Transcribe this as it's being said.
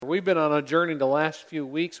We've been on a journey the last few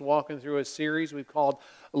weeks walking through a series we've called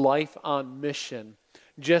Life on Mission,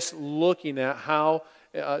 just looking at how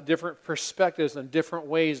different perspectives and different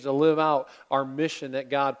ways to live out our mission that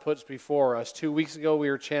God puts before us. 2 weeks ago, we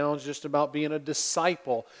were challenged just about being a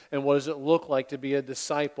disciple and what does it look like to be a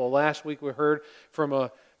disciple. Last week, we heard from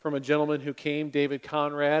a gentleman who came, David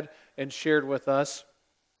Conrad, and shared with us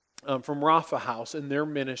from Rafa House in their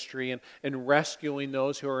ministry and rescuing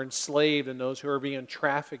those who are enslaved and those who are being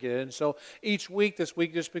trafficked. And so each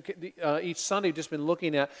Sunday, just been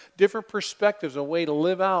looking at different perspectives, a way to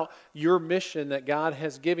live out your mission that God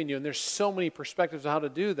has given you. And there's so many perspectives of how to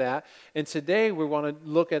do that. And today we want to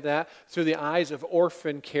look at that through the eyes of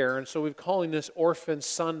orphan care. And so we're calling this Orphan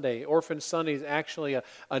Sunday. Orphan Sunday is actually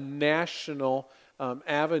a national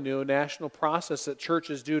avenue, national process that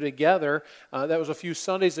churches do together. That was a few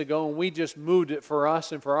Sundays ago, and we just moved it for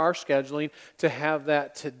us and for our scheduling to have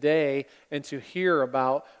that today and to hear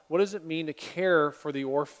about what does it mean to care for the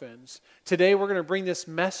orphans. Today we're going to bring this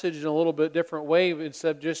message in a little bit different way.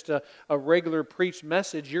 Instead of just a regular preached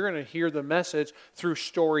message, you're going to hear the message through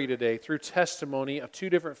story today, through testimony of two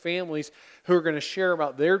different families who are going to share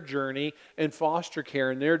about their journey in foster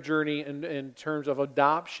care and their journey in terms of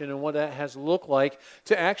adoption and what that has looked like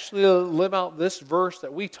to actually live out this verse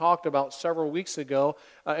that we talked about several weeks ago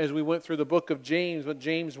as we went through the book of James. But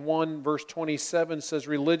James 1 verse 27 says,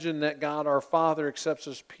 "Religion that God our Father accepts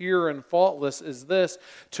as pure and faultless is this,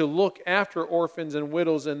 to look after orphans and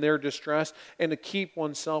widows in their distress and to keep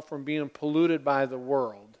oneself from being polluted by the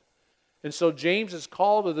world." And so James'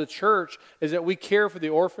 call to the church is that we care for the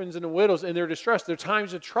orphans and the widows in their distress, their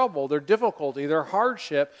times of trouble, their difficulty, their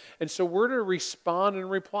hardship. And so we're to respond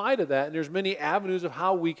and reply to that. And there's many avenues of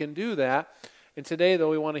how we can do that. And today,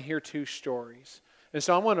 though, we want to hear two stories. And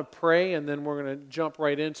so I want to pray, and then we're going to jump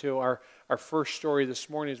right into our first story this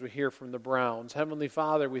morning as we hear from the Browns. Heavenly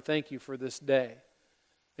Father, we thank you for this day.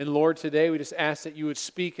 And Lord, today we just ask that you would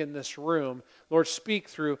speak in this room. Lord, speak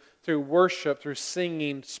through worship, through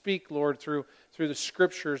singing. Speak, Lord, through the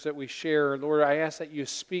scriptures that we share. Lord, I ask that you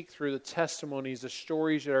speak through the testimonies, the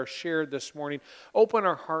stories that are shared this morning. Open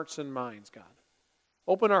our hearts and minds, God.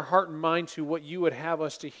 Open our heart and mind to what you would have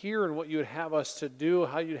us to hear and what you would have us to do,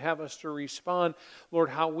 how you'd have us to respond. Lord,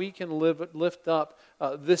 how we can lift up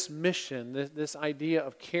this mission, this idea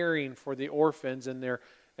of caring for the orphans and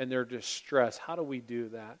their distress. How do we do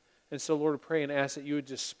that? And so, Lord, I pray and ask that you would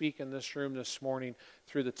just speak in this room this morning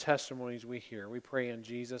through the testimonies we hear. We pray in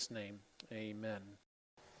Jesus' name. Amen.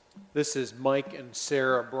 This is Mike and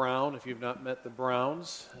Sarah Brown. If you've not met the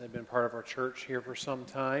Browns, they've been part of our church here for some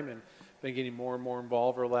time and been getting more and more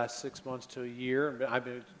involved over the last 6 months to a year. And I've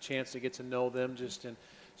been a chance to get to know them just in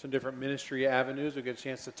some different ministry avenues. We get a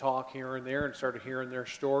chance to talk here and there and started hearing their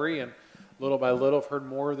story. And little by little, I've heard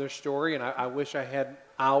more of their story. And I wish I had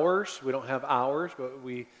hours. We don't have hours, but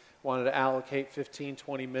we wanted to allocate 15,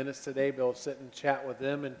 20 minutes today, be able to sit and chat with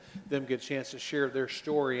them and them get a chance to share their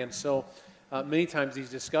story. And so many times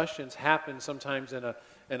these discussions happen sometimes in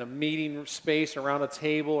a meeting space around a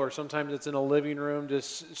table, or sometimes it's in a living room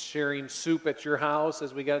just sharing soup at your house,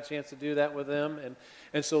 as we got a chance to do that with them.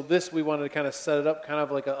 And so this, we wanted to kind of set it up kind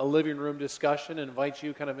of like a living room discussion, invite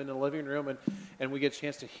you kind of in the living room, and we get a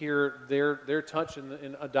chance to hear their touch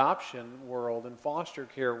in adoption world and foster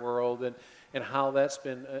care world and how that's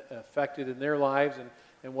been affected in their lives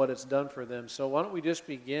and what it's done for them. So why don't we just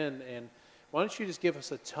begin, and why don't you just give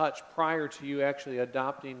us a touch prior to you actually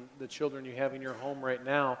adopting the children you have in your home right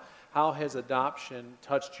now? How has adoption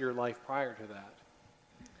touched your life prior to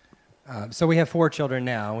that? So we have 4 children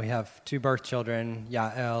now. We have 2 birth children,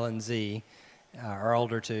 Yael and Z, our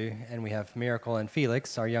older 2, and we have Miracle and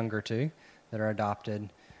Felix, our younger 2, that are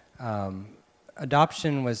adopted.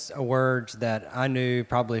 Adoption was a word that I knew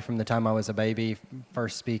probably from the time I was a baby,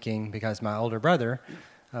 first speaking, because my older brother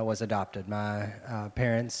was adopted. My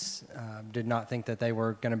parents did not think that they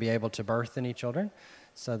were going to be able to birth any children,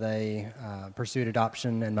 so they pursued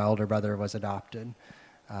adoption, and my older brother was adopted.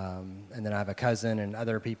 And then I have a cousin and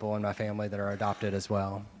other people in my family that are adopted as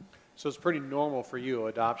well. So it's pretty normal for you.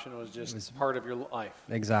 Adoption was just part of your life.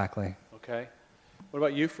 Exactly. Okay. What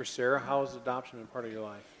about you, for Sarah? How has adoption been part of your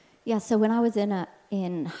life? Yeah, so when I was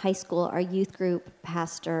in high school, our youth group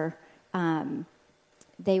pastor,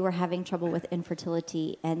 they were having trouble with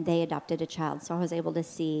infertility, and they adopted a child. So I was able to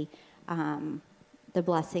see the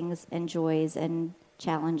blessings and joys and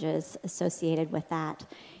challenges associated with that.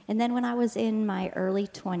 And then when I was in my early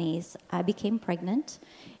 20s, I became pregnant,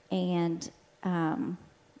 and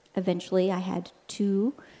eventually I had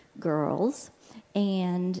 2 girls,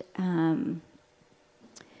 and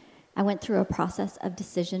I went through a process of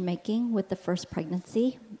decision-making with the first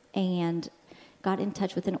pregnancy, and got in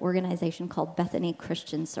touch with an organization called Bethany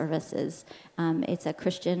Christian Services. It's a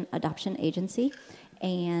Christian adoption agency,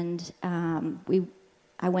 and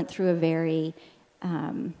I went through a very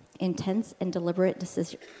intense and deliberate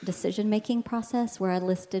decision-making process where I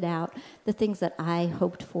listed out the things that I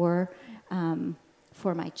hoped for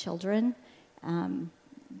my children,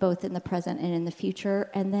 both in the present and in the future,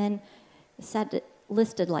 and then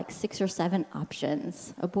listed like 6 or 7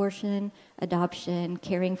 options: abortion, adoption,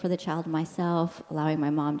 caring for the child myself, allowing my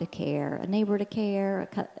mom to care, a neighbor to care,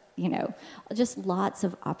 just lots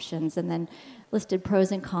of options, and then listed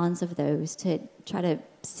pros and cons of those to try to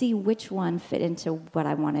see which one fit into what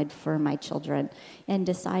I wanted for my children, and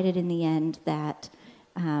decided in the end that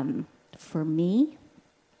for me,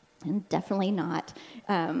 and definitely not,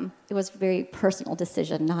 it was a very personal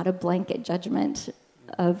decision, not a blanket judgment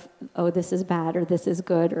of, oh, this is bad or this is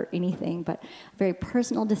good or anything, but a very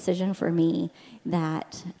personal decision for me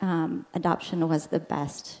that adoption was the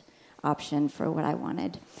best option for what I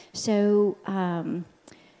wanted. So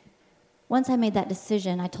once I made that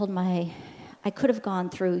decision, I could have gone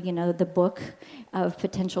through, the book of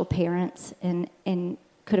potential parents and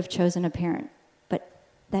could have chosen a parent, but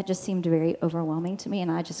that just seemed very overwhelming to me, and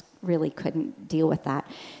I just really couldn't deal with that.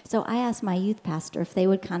 So I asked my youth pastor if they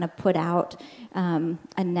would kind of put out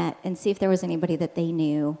a net and see if there was anybody that they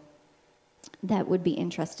knew that would be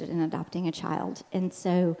interested in adopting a child. And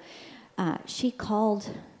so she called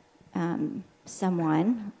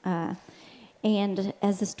someone, and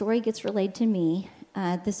as the story gets relayed to me,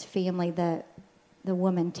 this family, the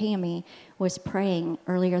woman, Tammy, was praying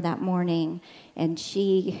earlier that morning, and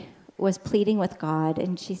she was pleading with God,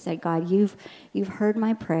 and she said, God, you've heard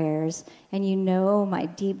my prayers, and you know my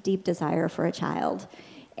deep, deep desire for a child,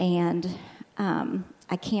 and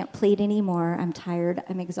I can't plead anymore. I'm tired.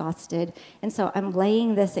 I'm exhausted, and so I'm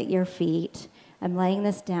laying this at your feet. I'm laying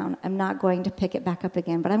this down. I'm not going to pick it back up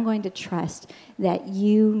again, but I'm going to trust that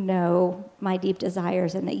you know my deep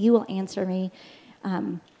desires and that you will answer me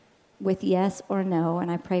with yes or no, and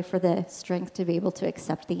I pray for the strength to be able to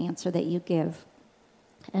accept the answer that you give.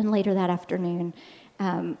 And later that afternoon,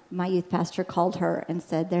 my youth pastor called her and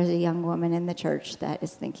said, there's a young woman in the church that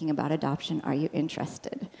is thinking about adoption. Are you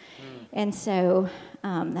interested? And so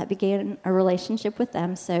that began a relationship with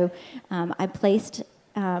them. So I placed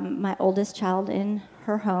my oldest child in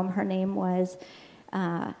her home. Her name was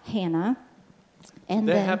Hannah. And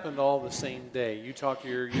that then happened all the same day. You talked to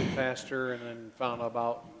your youth pastor and then found out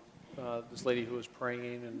about this lady who was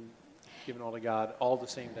praying and giving all to God all the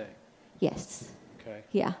same day. Yes. Okay.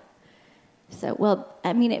 Yeah. So, well,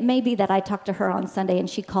 I mean, it may be that I talked to her on Sunday and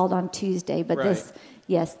she called on Tuesday, but right.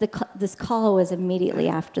 this call was immediately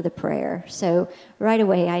after the prayer. So right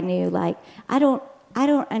away I knew, like, I don't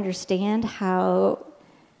understand how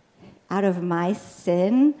out of my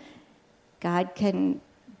sin God can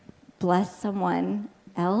bless someone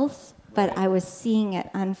else, but Right. I was seeing it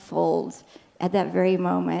unfold at that very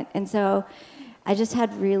moment. And so I just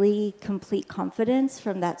had really complete confidence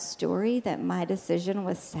from that story that my decision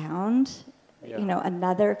was sound. Yeah.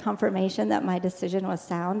 Another confirmation that my decision was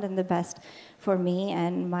sound and the best for me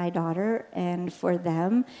and my daughter and for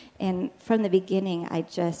them. And from the beginning, I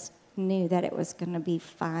just knew that it was going to be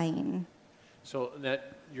fine. So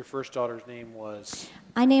that your first daughter's name was?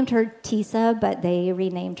 I named her Tisa, but they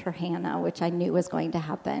renamed her Hannah, which I knew was going to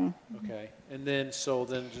happen. Okay. And then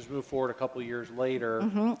just move forward a couple of years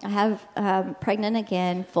later. I have pregnant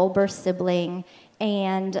again, full birth sibling,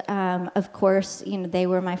 and of course, they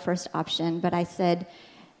were my first option. But I said,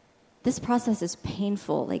 this process is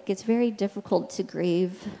painful. Like, it's very difficult to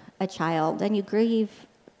grieve a child, and you grieve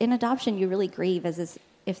in adoption. You really grieve as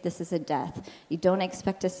if this is a death. You don't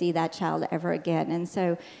expect to see that child ever again, and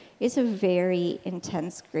so it's a very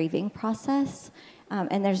intense grieving process.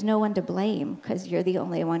 And there's no one to blame because you're the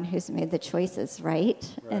only one who's made the choices, right?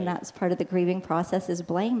 And that's part of the grieving process is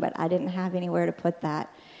blame, but I didn't have anywhere to put that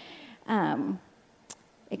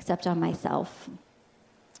except on myself.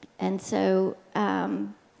 And so I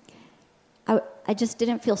just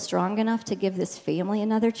didn't feel strong enough to give this family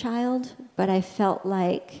another child, but I felt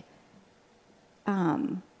like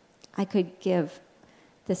I could give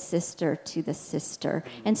the sister to the sister.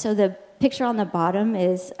 And so the picture on the bottom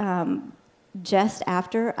is just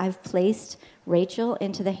after I've placed Rachel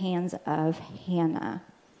into the hands of Hannah.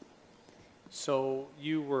 So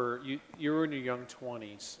you were in your young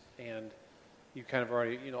 20s, and you kind of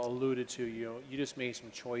already alluded to you just made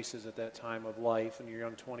some choices at that time of life in your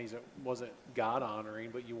young 20s that wasn't God honoring,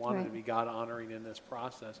 but you wanted to be God honoring in this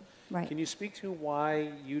process. Right. Can you speak to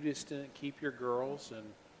why you just didn't keep your girls and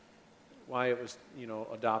why it was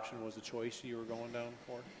adoption was a choice you were going down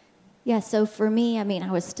for? Yeah, so for me, I mean,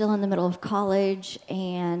 I was still in the middle of college,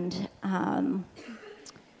 and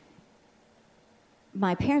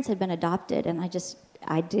my parents had been adopted, and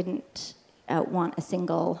I didn't want a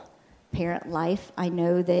single parent life. I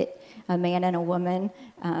know that a man and a woman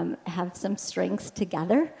have some strengths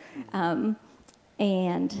together,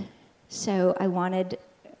 and so I wanted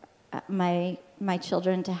my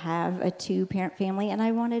children to have a 2-parent family, and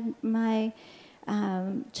I wanted my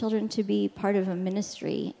children to be part of a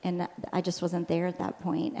ministry, and I just wasn't there at that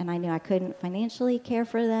point, and I knew I couldn't financially care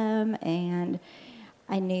for them, and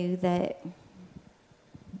I knew that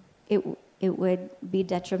it would be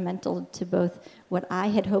detrimental to both what I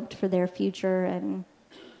had hoped for their future and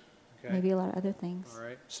maybe a lot of other things. All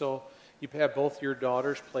right. So you have both your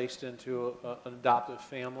daughters placed into an adoptive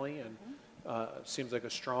family, and it seems like a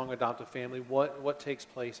strong adoptive family. What takes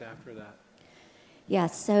place after that? Yeah,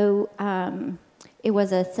 so it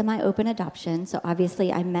was a semi-open adoption, so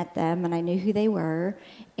obviously I met them and I knew who they were,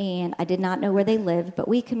 and I did not know where they lived, but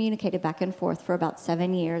we communicated back and forth for about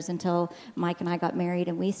 7 years until Mike and I got married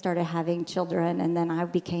and we started having children, and then I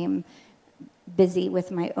became busy with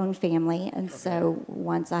my own family, and so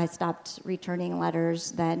once I stopped returning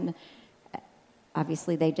letters, then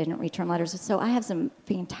obviously they didn't return letters. So I have some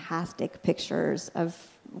fantastic pictures of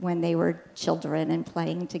when they were children and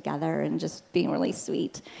playing together and just being really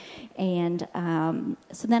sweet. And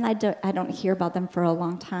so then I don't hear about them for a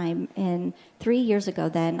long time. And 3 years ago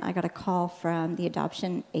then, I got a call from the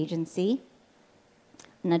adoption agency.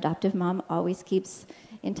 An adoptive mom always keeps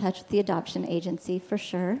in touch with the adoption agency for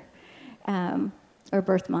sure, or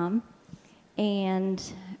birth mom. And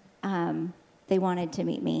they wanted to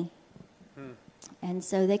meet me. And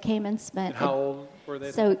so they came and spent... And how old were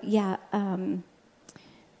they? So, yeah,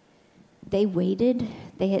 they waited.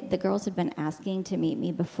 The girls had been asking to meet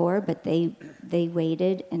me before, but they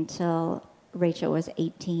waited until Rachel was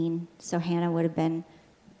 18. So Hannah would have been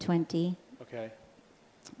 20. Okay.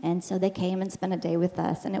 And so they came and spent a day with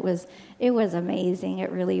us, and it was amazing.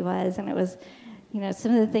 It really was. And it was,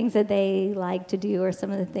 some of the things that they like to do or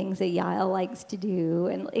some of the things that Yael likes to do.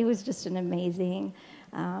 And it was just an amazing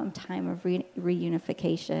time of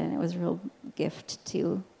reunification. It was a real gift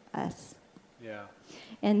to us. Yeah.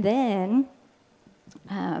 And then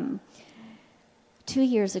 2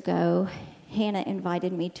 years ago, Hannah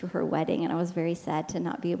invited me to her wedding, and I was very sad to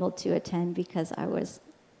not be able to attend because I was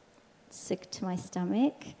sick to my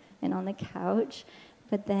stomach and on the couch.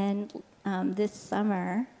 But then this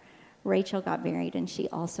summer, Rachel got married, and she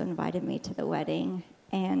also invited me to the wedding,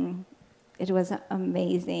 and it was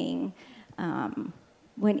amazing.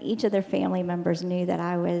 When each of their family members knew that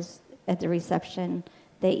I was at the reception,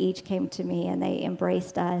 they each came to me and they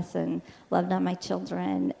embraced us and loved on my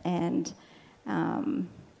children. And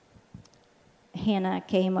Hannah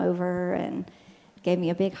came over and gave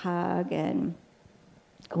me a big hug. And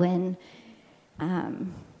when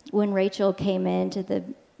Rachel came into the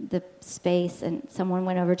space, and someone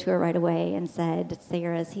went over to her right away and said,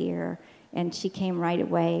 "Sarah's here." And she came right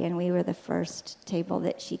away, and we were the first table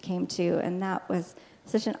that she came to, and that was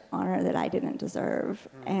such an honor that I didn't deserve.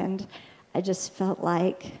 And I just felt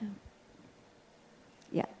like,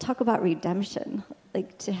 talk about redemption.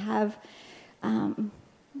 Like to have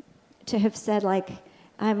said, like,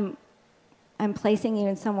 I'm placing you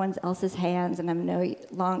in someone else's hands, and I'm no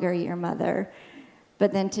longer your mother,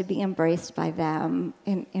 but then to be embraced by them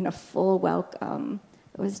in a full welcome,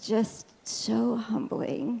 it was just so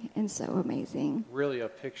humbling and so amazing. Really a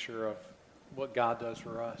picture of what God does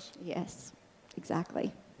for us. Yes,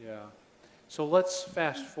 exactly. Yeah. So let's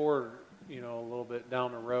fast forward, a little bit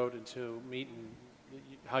down the road into meeting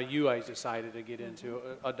how you guys decided to get into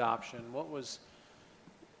adoption. What was,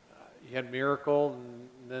 you had Miracle and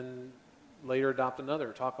then later adopt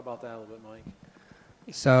another. Talk about that a little bit, Mike.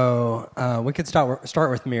 So we could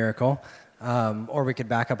start with Miracle, or we could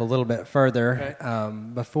back up a little bit further. Okay.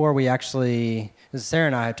 Before we actually, Sarah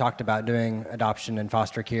and I had talked about doing adoption and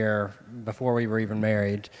foster care before we were even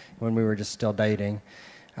married, when we were just still dating.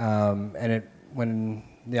 When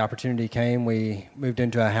the opportunity came, we moved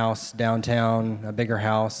into a house downtown, a bigger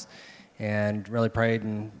house, and really prayed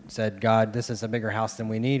and said, "God, this is a bigger house than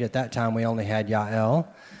we need." At that time, we only had Yael.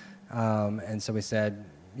 And so we said,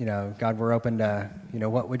 God, we're open to,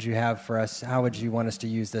 what would you have for us? How would you want us to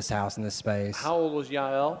use this house and this space? How old was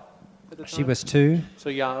Yael at the time? She was 2. So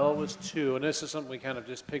Yael was 2, and this is something we kind of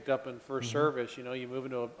just picked up in first service. You move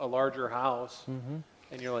into a larger house,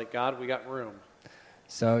 and you're like, God, we got room.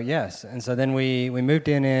 So, yes. And so then we moved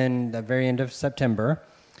in the very end of September,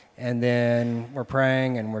 and then we're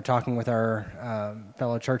praying and we're talking with our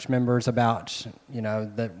fellow church members about,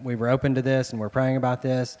 that we were open to this and we're praying about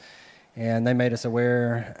this. And they made us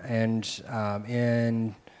aware, and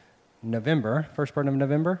in November, first part of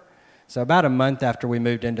November, so about a month after we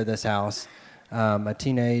moved into this house, a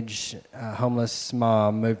teenage homeless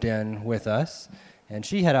mom moved in with us, and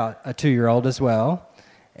she had a 2-year-old as well,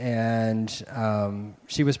 and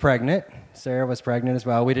she was pregnant. Sarah was pregnant as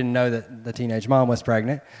well. We didn't know that the teenage mom was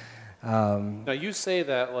pregnant. Now you say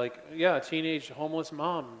that like, yeah, a teenage homeless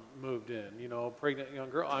mom moved in, pregnant young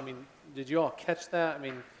girl. I mean, did you all catch that? I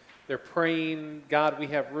mean, they're praying, God, we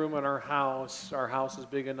have room in our house is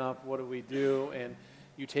big enough, what do we do? And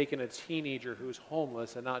you take in a teenager who's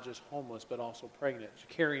homeless, and not just homeless, but also pregnant,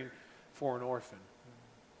 caring for an orphan,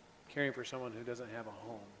 caring for someone who doesn't have a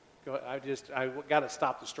home. I got to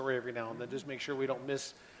stop the story every now and then, just make sure we don't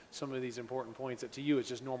miss some of these important points that to you it's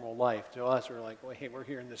just normal life. To us, we're like, well, hey, we're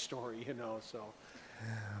hearing this story, so.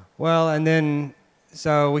 Well, and then,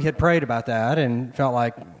 so we had prayed about that and felt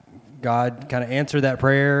like God kind of answered that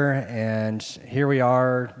prayer, and here we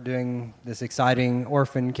are doing this exciting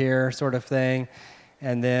orphan care sort of thing.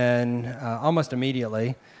 And then almost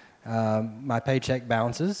immediately, my paycheck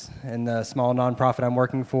bounces, and the small nonprofit I'm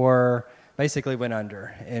working for basically went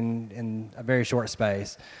under in a very short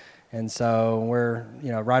space. And so we're,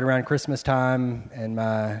 right around Christmas time, and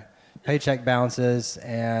my paycheck bounces,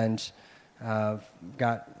 and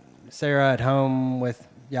got Sarah at home with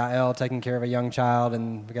Yael taking care of a young child,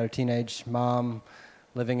 and we got a teenage mom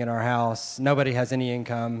living in our house. Nobody has any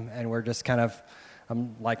income, and we're just kind of,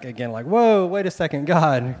 I'm like, whoa, wait a second,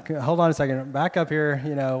 God, hold on a second, back up here,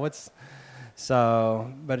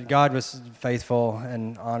 but God was faithful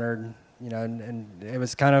and honored, and it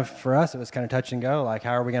was kind of, for us, it was kind of touch and go, like,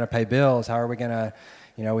 how are we going to pay bills? How are we going to,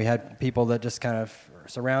 we had people that just kind of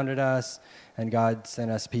surrounded us, and God sent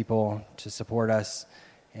us people to support us,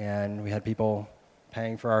 and we had people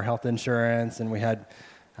paying for our health insurance, and we had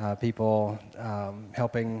people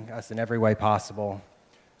helping us in every way possible.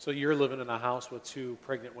 So you're living in a house with 2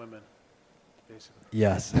 pregnant women, basically.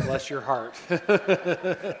 Yes. Bless your heart.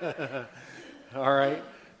 All right.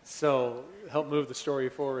 So help move the story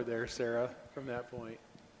forward there, Sarah, from that point.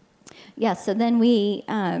 Yeah, so then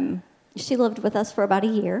she lived with us for about a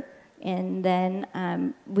year, and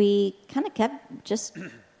then we kind of kept just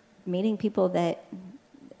meeting people that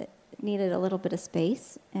needed a little bit of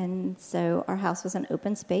space, and so our house was an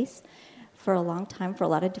open space for a long time for a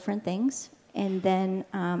lot of different things. And then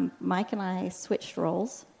Mike and I switched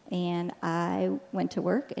roles, and I went to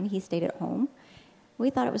work, and he stayed at home. We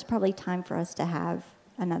thought it was probably time for us to have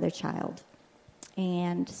another child.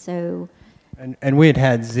 And so... And we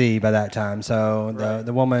had Z by that time. So right.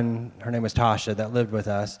 the woman, her name was Tasha, that lived with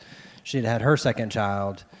us, she'd had her second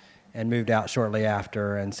child and moved out shortly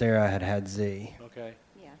after, and Sarah had Z. Okay.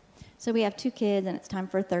 Yeah. So we have 2 kids, and it's time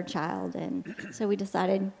for a third child. And so we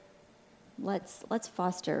decided... Let's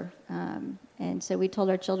foster, and so we told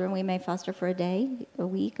our children we may foster for a day, a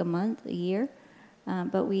week, a month, a year,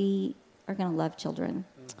 but we are going to love children.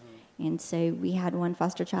 Mm-hmm. And so we had one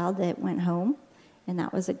foster child that went home, and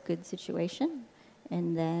that was a good situation.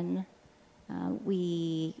 And then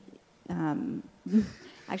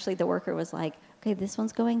actually the worker was like, okay, this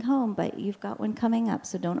one's going home, but you've got one coming up,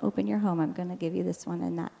 so don't open your home. I'm going to give you this one,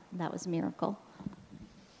 and that was a miracle.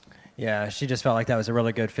 Yeah, she just felt like that was a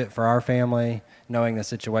really good fit for our family, knowing the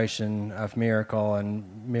situation of Miracle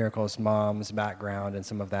and Miracle's mom's background and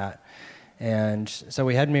some of that. And so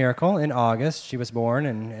we had Miracle in August. She was born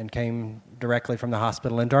and came directly from the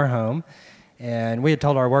hospital into our home. And we had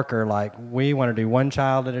told our worker, like, we want to do one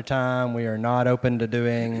child at a time. We are not open to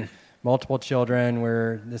doing multiple children.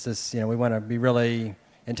 We want to be really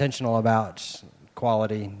intentional about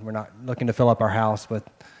quality. We're not looking to fill up our house with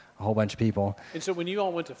a whole bunch of people. And so when you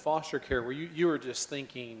all went to foster care, were you were just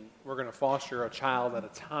thinking, we're going to foster a child at a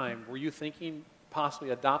time. Were you thinking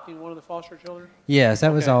possibly adopting one of the foster children? Yes,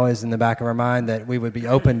 that was always in the back of our mind, that we would be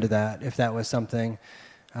open to that if that was something.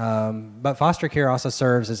 But foster care also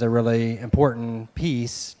serves as a really important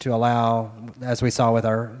piece to allow, as we saw with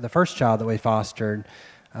the first child that we fostered,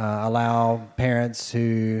 allow parents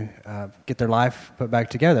who get their life put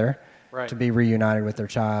back together to be reunited with their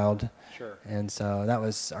child. Sure. And so that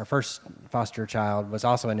was our first foster child, was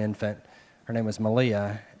also an infant. Her name was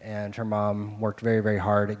Malia, and her mom worked very, very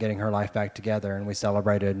hard at getting her life back together, and we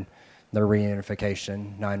celebrated their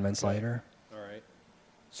reunification 9 months later. All right.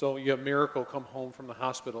 So you have Miracle come home from the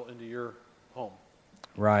hospital into your home.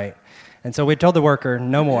 Right. And so we told the worker,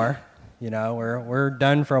 no more. We're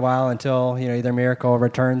done for a while until, either Miracle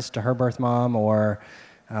returns to her birth mom or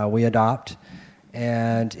we adopt.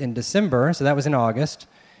 And in December, so that was in August,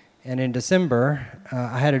 and in December,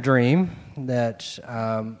 I had a dream that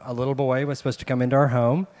a little boy was supposed to come into our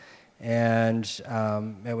home, And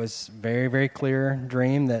it was very, very clear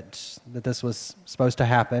dream that this was supposed to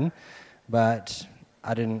happen, but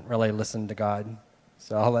I didn't really listen to God.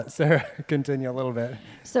 So I'll let Sarah continue a little bit.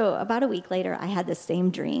 So about a week later, I had the same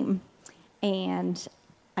dream, and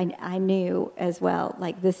I knew as well,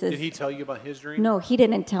 like, this is... Did he tell you about his dream? No, he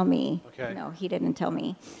didn't tell me. Okay. No, he didn't tell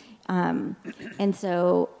me. And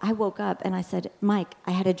so I woke up and I said, Mike,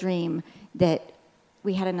 I had a dream that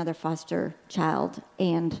we had another foster child,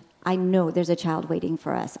 and I know there's a child waiting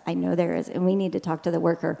for us. I know there is, and we need to talk to the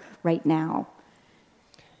worker right now.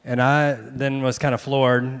 And I then was kind of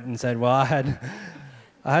floored and said, well, I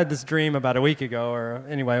had this dream about a week ago, or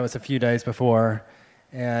anyway, it was a few days before.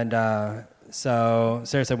 And so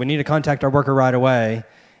Sarah said, we need to contact our worker right away.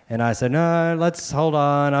 And I said, no, let's hold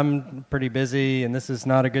on. I'm pretty busy, and this is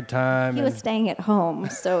not a good time. He was staying at home,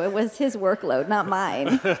 so it was his workload, not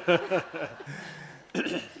mine.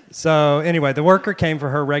 So anyway, the worker came for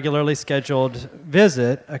her regularly scheduled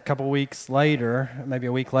visit a couple weeks later, maybe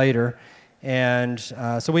a week later. And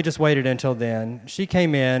so we just waited until then. She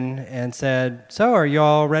came in and said, so are you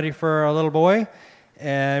all ready for a little boy?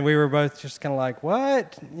 And we were both just kind of like,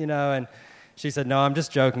 what? And she said, no, I'm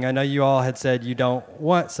just joking. I know you all had said you don't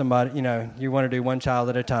want somebody, you want to do one child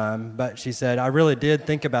at a time. But she said, I really did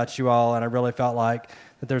think about you all, and I really felt like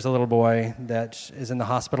that there's a little boy that is in the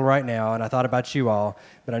hospital right now, and I thought about you all.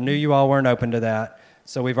 But I knew you all weren't open to that,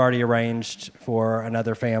 so we've already arranged for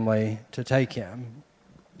another family to take him.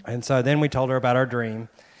 And so then we told her about our dream,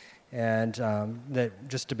 and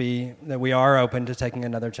that we are open to taking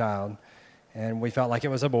another child. And we felt like it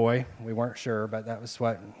was a boy. We weren't sure, but that was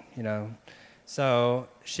what, So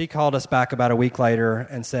she called us back about a week later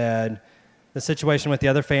and said the situation with the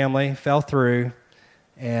other family fell through,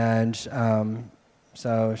 and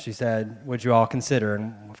so she said, would you all consider?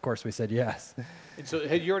 And of course we said yes. And so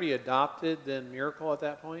had you already adopted then Miracle at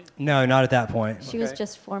that point? No, not at that point. She was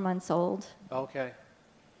just 4 months old. Okay.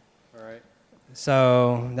 All right.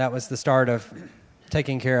 So that was the start of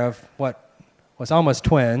taking care of what was almost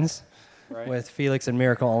twins, right, with Felix and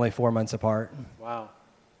Miracle only 4 months apart. Wow.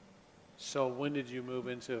 So when did you move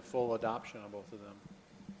into full adoption on both of them?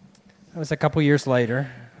 It was a couple years later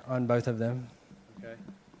on both of them. Okay.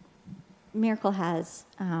 Miracle has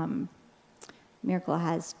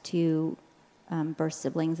two birth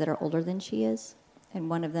siblings that are older than she is, and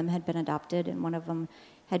one of them had been adopted, and one of them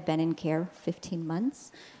had been in care 15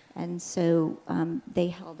 months. And so they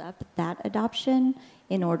held up that adoption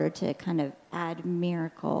in order to kind of add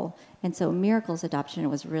Miracle. And so Miracle's adoption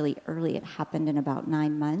was really early. It happened in about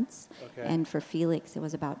 9 months. Okay. And for Felix, it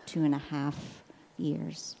was about 2.5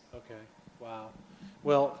 years. Okay. Wow.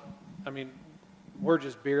 Well, I mean, we're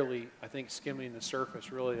just barely, I think, skimming the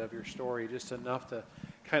surface, really, of your story, just enough to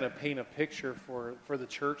kind of paint a picture for the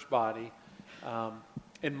church body.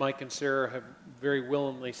 And Mike and Sarah have very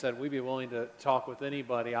willingly said we'd be willing to talk with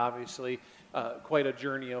anybody. Obviously, quite a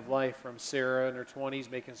journey of life from Sarah in her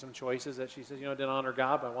 20s, making some choices that she says, I didn't honor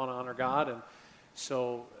God, but I want to honor God. And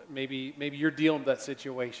so maybe you're dealing with that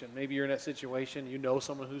situation. Maybe you're in that situation,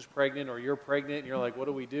 someone who's pregnant, or you're pregnant, and you're like, what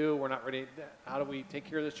do we do? We're not ready. How do we take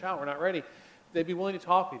care of this child? We're not ready. They'd be willing to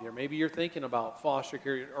talk with you. Maybe you're thinking about foster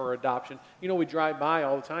care or adoption. We drive by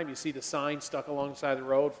all the time. You see the sign stuck alongside the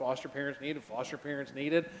road, foster parents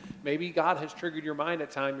needed. Maybe God has triggered your mind at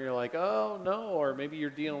time. You're like, oh, no. Or maybe you're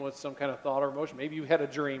dealing with some kind of thought or emotion. Maybe you had a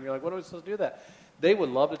dream. You're like, what are we supposed to do that? They would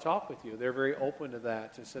love to talk with you. They're very open to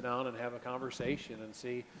that, to sit down and have a conversation and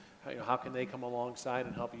see how can they come alongside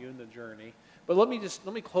and help you in the journey. But let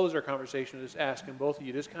me close our conversation with just asking both of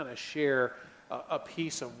you just kind of share a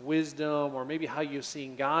piece of wisdom, or maybe how you've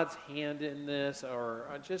seen God's hand in this, or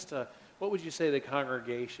what would you say to the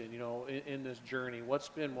congregation, in this journey? What's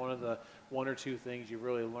been one or two things you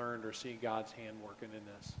really learned or see God's hand working in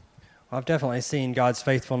this? Well, I've definitely seen God's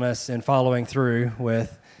faithfulness in following through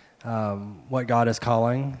with what God is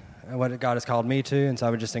calling, and what God has called me to, and so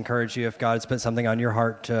I would just encourage you, if God's put something on your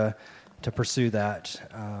heart, to pursue that,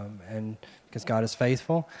 and because God is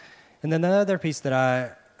faithful. And then the other piece that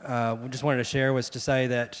I just wanted to share was to say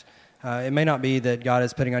that it may not be that God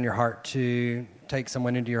is putting on your heart to take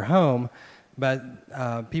someone into your home,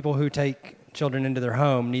 but people who take children into their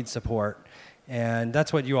home need support. And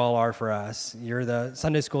that's what you all are for us. You're the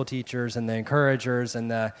Sunday school teachers and the encouragers,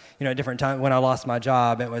 and at different times when I lost my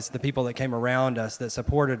job, it was the people that came around us that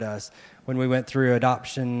supported us when we went through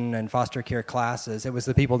adoption and foster care classes. It was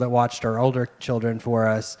the people that watched our older children for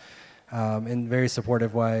us in very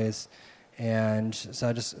supportive ways. And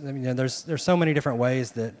so there's so many different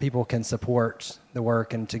ways that people can support the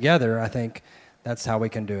work, and together I think that's how we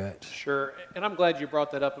can do it. Sure, and I'm glad you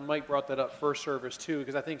brought that up, and Mike brought that up first service too,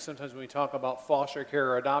 because I think sometimes when we talk about foster care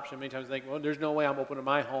or adoption, many times we think, well, there's no way I'm opening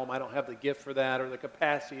my home. I don't have the gift for that or the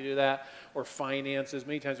capacity to do that or finances.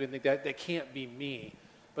 Many times we think that can't be me.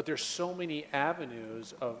 But there's so many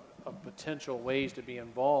avenues of potential ways to be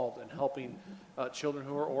involved in helping children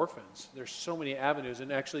who are orphans. There's so many avenues.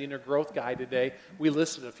 And actually in their growth guide today, we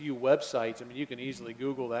listed a few websites. I mean, you can easily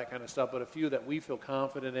Google that kind of stuff, but a few that we feel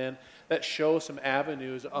confident in that show some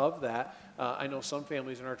avenues of that. I know some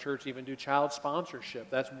families in our church even do child sponsorship.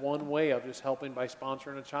 That's one way of just helping by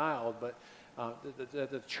sponsoring a child. But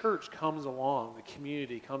the church comes along, the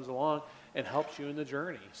community comes along and helps you in the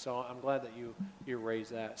journey. So I'm glad that you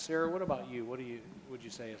raised that. Sarah, what about you? What would you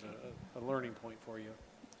say is a learning point for you?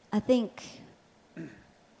 I think,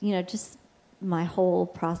 just my whole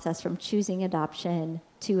process from choosing adoption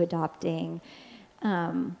to adopting,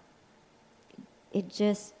 it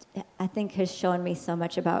just, I think, has shown me so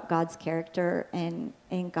much about God's character and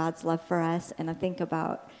God's love for us. And I think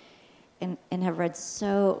about and have read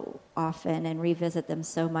so often and revisit them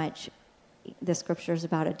so much, the scriptures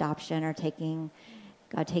about adoption or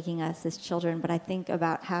God taking us as children. But I think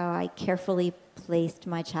about how I carefully placed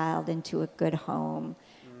my child into a good home.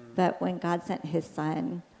 But when God sent his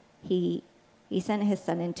son, he sent his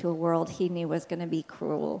son into a world he knew was going to be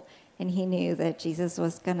cruel. And he knew that Jesus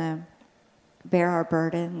was going to bear our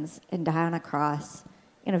burdens and die on a cross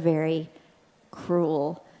in a very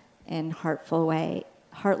cruel and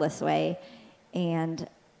heartless way. And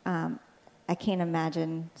I can't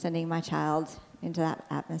imagine sending my child into that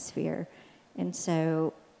atmosphere. And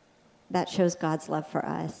so that shows God's love for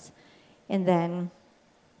us. And then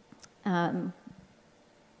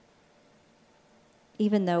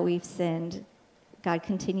even though we've sinned, God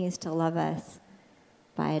continues to love us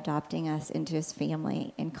by adopting us into his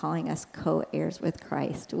family and calling us co-heirs with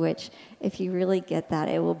Christ, which, if you really get that,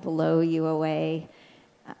 it will blow you away.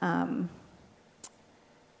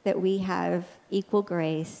 That we have equal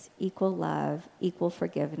grace, equal love, equal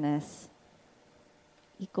forgiveness,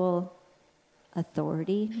 equal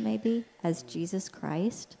authority, maybe, as Jesus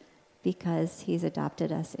Christ, because he's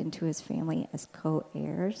adopted us into his family as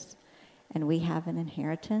co-heirs, and we have an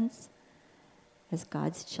inheritance as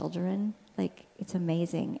God's children. Like, it's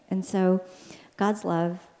amazing. And so God's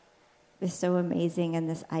love is so amazing, and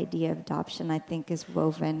this idea of adoption, I think, is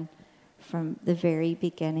woven from the very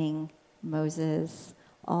beginning, Moses,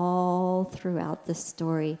 all throughout the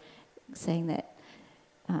story, saying that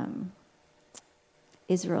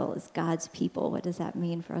Israel is God's people. What does that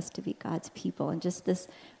mean for us to be God's people? And just this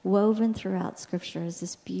woven throughout Scripture is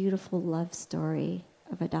this beautiful love story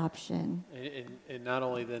of adoption. And not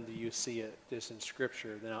only then do you see it just in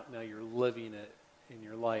Scripture, now you're living it in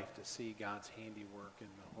your life to see God's handiwork in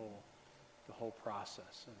the whole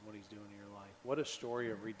process and what he's doing in your life. What a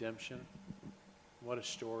story of redemption. What a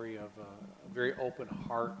story of a very open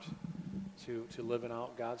heart to living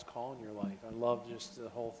out God's call in your life. I love just the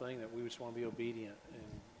whole thing that we just want to be obedient. And,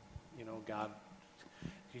 God,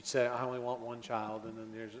 you'd say, I only want one child, and then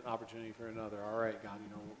there's an opportunity for another. All right, God,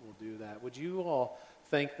 we'll do that. Would you all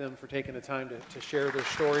thank them for taking the time to share their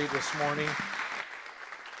story this morning?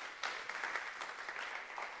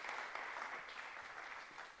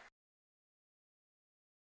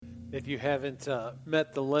 If you haven't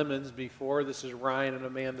met the Lemons before, this is Ryan and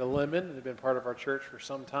Amanda Lemon. They've been part of our church for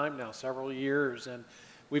some time now, several years, and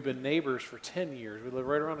we've been neighbors for 10 years. We live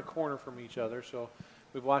right around the corner from each other, so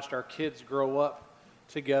we've watched our kids grow up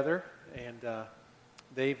together, and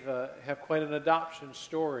they've have quite an adoption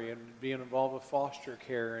story and being involved with foster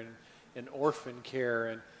care and orphan care,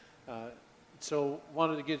 and so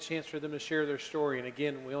wanted to get a chance for them to share their story. And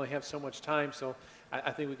again, we only have so much time, so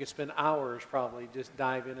I think we could spend hours probably just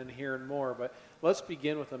diving and hearing more. But let's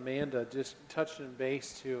begin with Amanda, just touching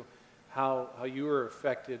base to how you were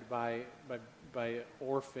affected by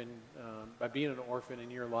orphan, by being an orphan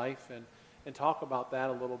in your life, and talk about that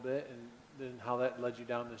a little bit, and then how that led you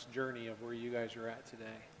down this journey of where you guys are at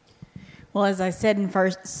today. Well, as I said in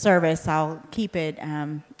first service, I'll keep it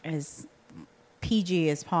as PG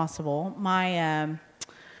as possible.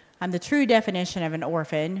 I'm the true definition of an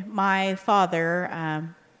orphan. My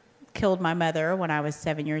father killed my mother when I was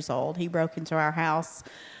 7 years old. He broke into our house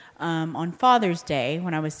on Father's Day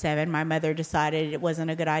when I was 7. My mother decided it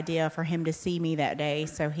wasn't a good idea for him to see me that day,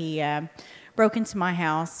 so he broke into my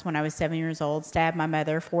house when I was 7 years old, stabbed my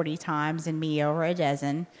mother 40 times and me over a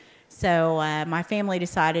dozen. So my family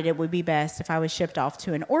decided it would be best if I was shipped off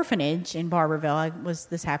to an orphanage in Barberville.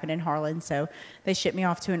 This happened in Harlan, so they shipped me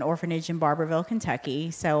off to an orphanage in Barberville,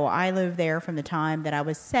 Kentucky. So I lived there from the time that I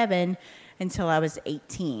was 7 until I was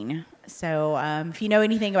 18. So if you know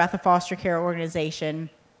anything about the foster care organization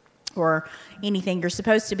or anything, you're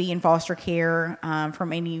supposed to be in foster care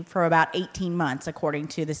for about 18 months, according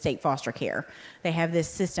to the state foster care. They have this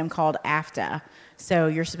system called AFTA. So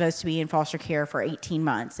you're supposed to be in foster care for 18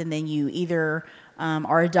 months, and then you either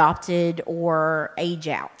are adopted or age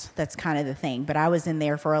out. That's kind of the thing. But I was in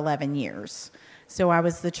there for 11 years. So I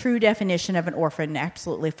was the true definition of an orphan,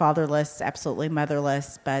 absolutely fatherless, absolutely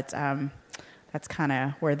motherless, but that's kind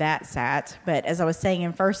of where that sat. But as I was saying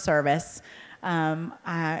in first service,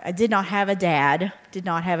 I did not have a dad, did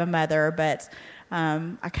not have a mother, but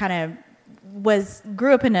I kind of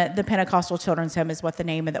grew up in the Pentecostal Children's Home is what the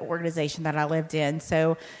name of the organization that I lived in.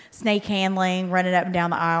 So snake handling, running up and down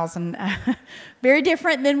the aisles, and very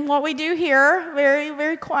different than what we do here. Very,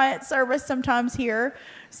 very quiet service sometimes here.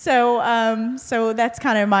 So so that's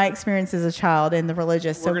kind of my experience as a child in the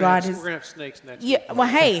religious. We're gonna have snakes next week. Well,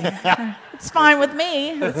 hey, it's fine with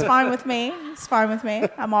me. It's fine with me. It's fine with me.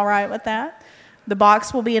 I'm all right with that. The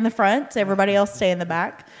box will be in the front. Everybody else stay in the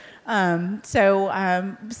back.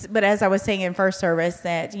 But as I was saying in first service,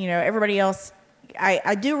 that everybody else,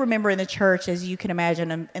 I do remember in the church, as you can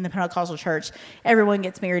imagine, in the Pentecostal church, everyone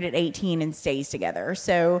gets married at 18 and stays together.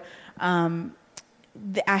 So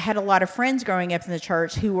I had a lot of friends growing up in the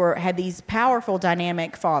church who had these powerful,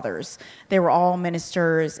 dynamic fathers. They were all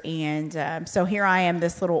ministers, and so here I am,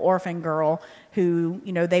 this little orphan girl who,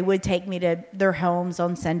 they would take me to their homes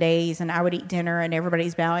on Sundays, and I would eat dinner, and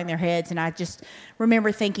everybody's bowing their heads, and I just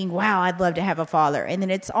remember thinking, wow, I'd love to have a father. And then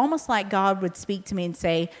it's almost like God would speak to me and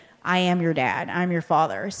say, I am your dad, I'm your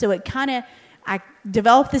father. So I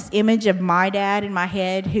developed this image of my dad in my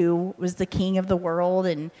head, who was the king of the world,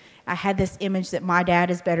 and I had this image that my dad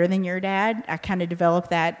is better than your dad. I kind of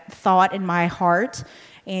developed that thought in my heart,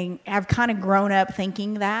 and I've kind of grown up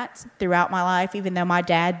thinking that throughout my life, even though my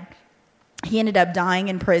dad, he ended up dying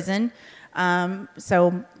in prison.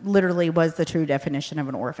 So literally was the true definition of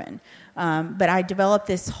an orphan. But I developed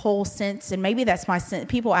this whole sense, and maybe that's my sense.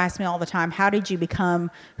 People ask me all the time, how did you become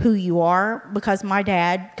who you are? Because my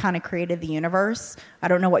dad kind of created the universe. I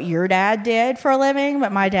don't know what your dad did for a living,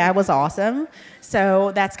 but my dad was awesome.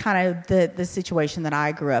 So that's kind of the situation that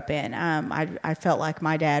I grew up in. I felt like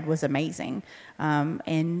my dad was amazing.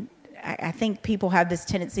 And I think people have this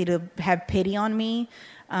tendency to have pity on me.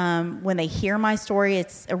 When they hear my story,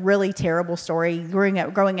 it's a really terrible story. Growing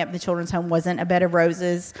up in the children's home wasn't a bed of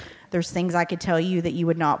roses. There's things I could tell you that you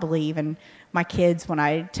would not believe. And my kids, when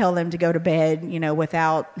I tell them to go to bed,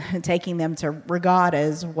 without taking them to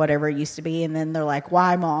regattas, whatever it used to be, and then they're like,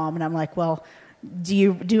 "Why, Mom?" And I'm like, "Well,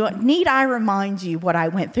 need I remind you what I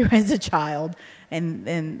went through as a child?" And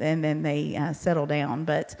then they settle down.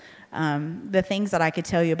 But the things that I could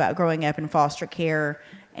tell you about growing up in foster care,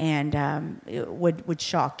 and it would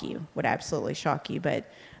shock you, would absolutely shock you. But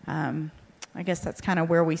I guess that's kind of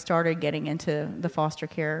where we started getting into the foster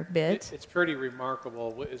care bit. It's pretty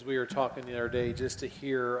remarkable, as we were talking the other day, just to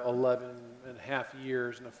hear 11 and a half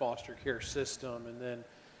years in the foster care system. And then,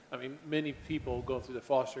 many people go through the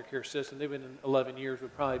foster care system. They've been in 11 years,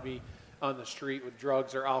 would probably be on the street with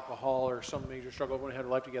drugs or alcohol or some major struggle. When we had a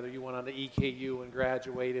life together, you went on to EKU and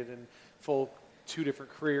graduated and full 2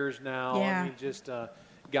 different careers now. Yeah. Just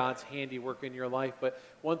God's handiwork in your life. But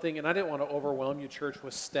one thing, and I didn't want to overwhelm you, church,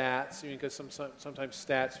 with stats, because sometimes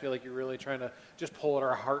stats feel like you're really trying to just pull at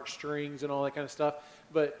our heartstrings and all that kind of stuff.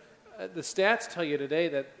 But the stats tell you today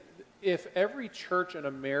that if every church in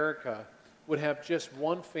America would have just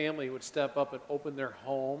one family who would step up and open their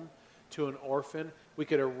home to an orphan, we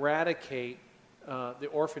could eradicate the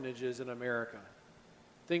orphanages in America.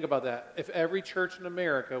 Think about that. If every church in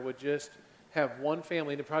America would just have one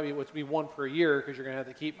family, and it probably would be one per year, because you're going to have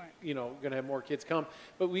to keep, going to have more kids come.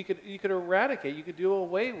 But you could eradicate, you could do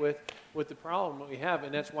away with the problem that we have,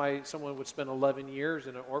 and that's why someone would spend 11 years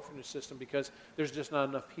in an orphanage system, because there's just not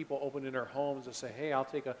enough people opening their homes to say, hey, I'll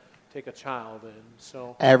take a child in.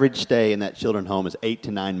 So average stay in that children's home is 8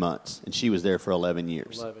 to 9 months, and she was there for 11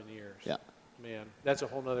 years. 11 years. Yeah. Man, that's a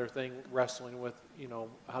whole other thing, wrestling with,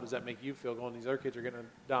 how does that make you feel going, these other kids are getting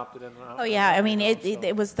adopted and Oh, yeah.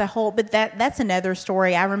 It was the whole, but that's another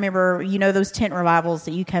story. I remember, those tent revivals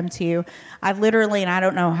that you come to. I literally, and I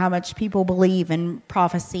don't know how much people believe in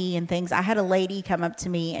prophecy and things. I had a lady come up to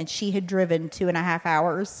me, and she had driven 2.5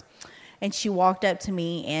 hours. And she walked up to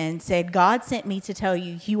me and said, God sent me to tell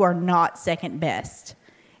you, you are not second best.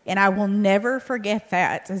 And I will never forget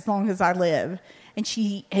that as long as I live. And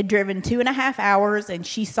she had driven 2.5 hours, and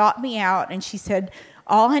she sought me out, and she said,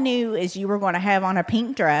 all I knew is you were going to have on a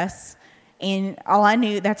pink dress, And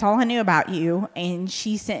that's all I knew about you. And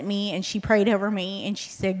she sent me and she prayed over me and she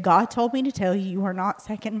said, God told me to tell you you are not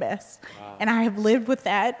second best. Wow. And I have lived with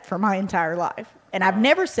that for my entire life. And I've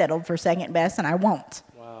never settled for second best, and I won't.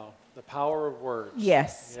 Wow. The power of words.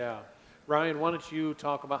 Yes. Yeah. Ryan, why don't you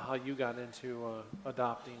talk about how you got into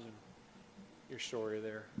adopting and your story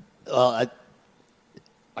there?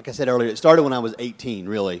 Like I said earlier, it started when I was 18,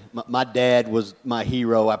 really. My dad was my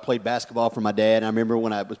hero. I played basketball for my dad. And I remember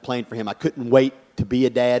when I was playing for him, I couldn't wait to be a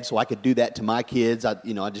dad so I could do that to my kids. I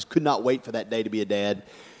just could not wait for that day to be a dad.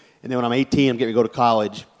 And then when I'm 18, I'm getting to go to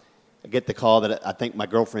college. I get the call that I think my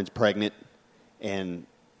girlfriend's pregnant. And,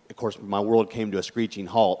 of course, my world came to a screeching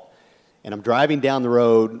halt. And I'm driving down the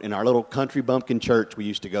road in our little country bumpkin church we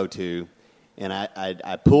used to go to. And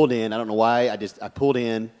I pulled in. I don't know why. I pulled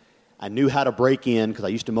in. I knew how to break in because I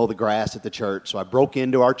used to mow the grass at the church. So I broke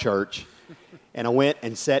into our church, and I went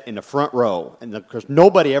and sat in the front row. And, of course,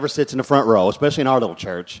 nobody ever sits in the front row, especially in our little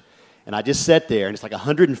church. And I just sat there, and it's like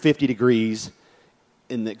 150 degrees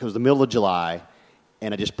because it was the middle of July.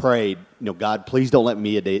 And I just prayed, God, please don't let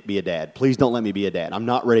me be a dad. Please don't let me be a dad. I'm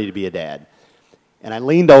not ready to be a dad. And I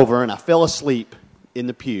leaned over, and I fell asleep in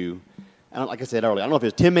the pew. Like I said earlier, I don't know if it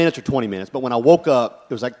was 10 minutes or 20 minutes, but when I woke up,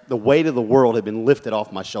 it was like the weight of the world had been lifted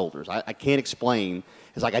off my shoulders. I can't explain.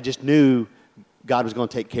 It's like I just knew God was going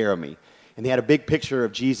to take care of me. And they had a big picture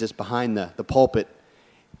of Jesus behind the pulpit,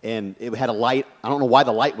 and it had a light. I don't know why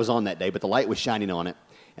the light was on that day, but the light was shining on it.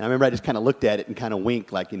 And I remember I just kind of looked at it and kind of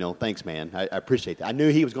winked like, thanks, man. I appreciate that. I knew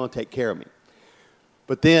he was going to take care of me.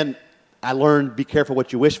 But then I learned, be careful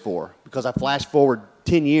what you wish for, because I flashed forward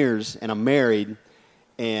 10 years, and I'm married,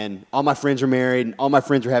 and all my friends are married, and all my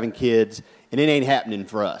friends are having kids, and it ain't happening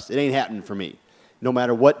for us. It ain't happening for me. No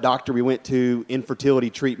matter what doctor we went to,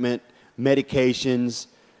 infertility treatment, medications,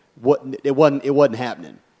 it wasn't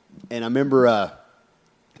happening. And I remember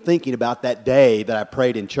thinking about that day that I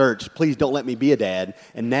prayed in church, please don't let me be a dad.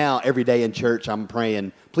 And now every day in church I'm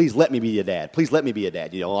praying, please let me be a dad. Please let me be a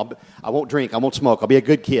dad. I won't drink. I won't smoke. I'll be a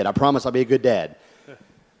good kid. I promise I'll be a good dad.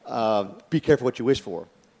 Be careful what you wish for.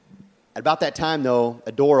 At about that time, though,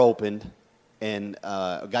 a door opened, and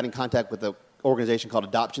I got in contact with an organization called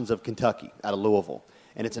Adoptions of Kentucky out of Louisville.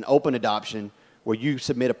 And it's an open adoption where you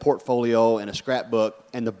submit a portfolio and a scrapbook,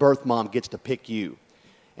 and the birth mom gets to pick you.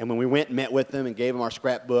 And when we went and met with them and gave them our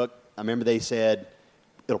scrapbook, I remember they said,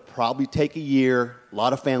 it'll probably take a year. A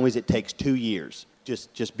lot of families, it takes 2 years.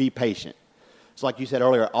 Just be patient. So like you said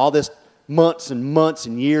earlier, all this months and months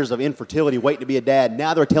and years of infertility waiting to be a dad,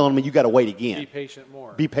 now they're telling me you got to wait again. Be patient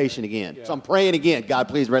more. Be patient again. Yeah. So I'm praying again, God,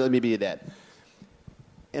 please let me be a dad.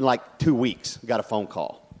 In like 2 weeks, got a phone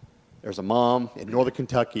call. There's a mom in northern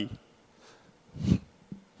Kentucky.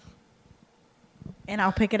 And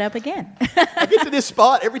I'll pick it up again. I get to this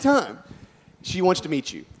spot every time. She wants to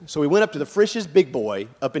meet you. So we went up to the Frisch's Big Boy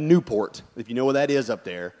up in Newport, if you know where that is up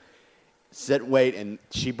there. Sit and wait, and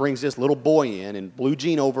she brings this little boy in blue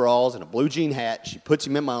jean overalls and a blue jean hat. She puts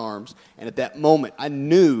him in my arms, and at that moment, I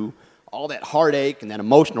knew all that heartache and that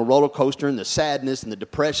emotional roller coaster and the sadness and the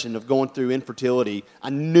depression of going through infertility.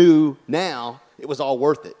 I knew now it was all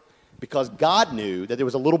worth it, because God knew that there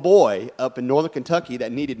was a little boy up in northern Kentucky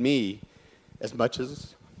that needed me as much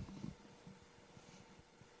as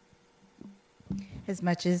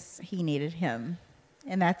he needed him.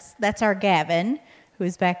 And that's our Gavin,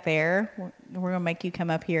 who's back there. We're going to make you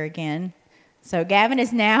come up here again. So Gavin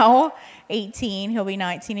is now 18. He'll be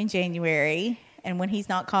 19 in January. And when he's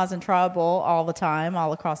not causing trouble all the time,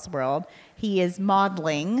 all across the world, he is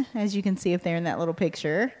modeling, as you can see up there in that little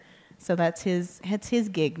picture. So that's his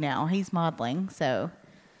gig now. He's modeling. So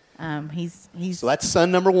he's So that's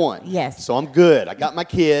son number one. Yes. So I'm good. I got my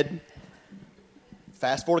kid.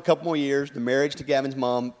 Fast forward a couple more years, the marriage to Gavin's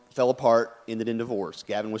mom fell apart, ended in divorce.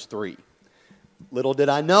 Gavin was 3. Little did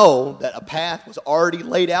I know that a path was already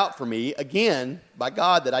laid out for me, again, by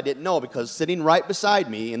God, that I didn't know, because sitting right beside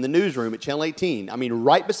me in the newsroom at Channel 18,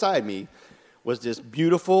 right beside me, was this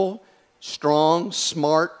beautiful, strong,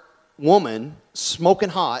 smart woman, smoking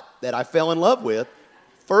hot, that I fell in love with.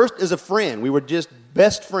 First as a friend. We were just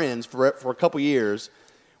best friends for a couple years.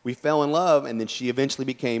 We fell in love, and then she eventually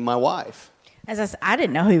became my wife. As I said, I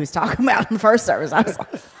didn't know who he was talking about in the first service. I was like,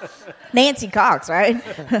 Nancy Cox, right?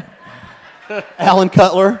 Alan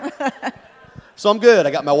Cutler. So I'm good.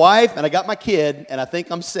 I got my wife and I got my kid, and I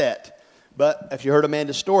think I'm set. But if you heard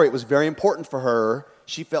Amanda's story, it was very important for her.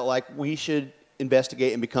 She felt like we should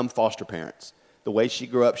investigate and become foster parents. The way she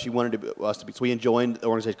grew up, she wanted us to be. So we joined the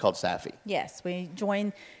organization called SAFI. Yes, we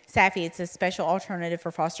joined SAFI. It's a special alternative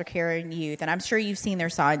for foster care and youth. And I'm sure you've seen their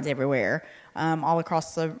signs everywhere, all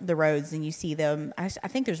across the roads, and you see them. I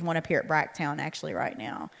think there's one up here at Bracktown actually right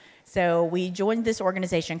now. So we joined this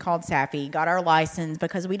organization called SAFI, got our license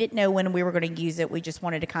because we didn't know when we were going to use it. We just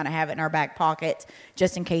wanted to kind of have it in our back pocket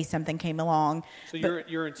just in case something came along. So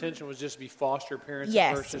your intention was just to be foster parents?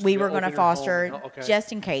 Yes, at first, we were going to foster okay.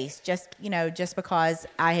 just in case, just because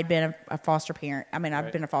I had been a foster parent. I mean,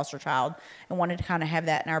 I've been a foster child and wanted to kind of have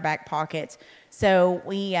that in our back pocket. So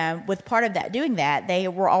we, with part of that, doing that, they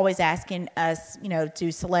were always asking us,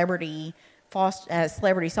 to celebrity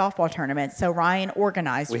softball tournaments. So Ryan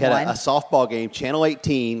organized one. We had a softball game. Channel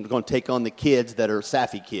 18 was going to take on the kids that are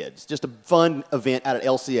Safi kids. Just a fun event out at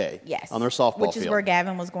LCA. Yes. On their softball field. Which is where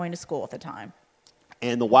Gavin was going to school at the time.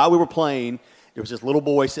 And while we were playing, there was this little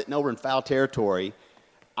boy sitting over in foul territory,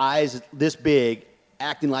 eyes this big,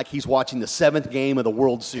 acting like he's watching the 7th game of the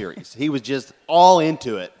World Series. He was just all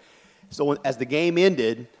into it. So as the game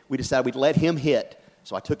ended, we decided we'd let him hit.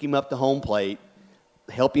 So I took him up to home plate,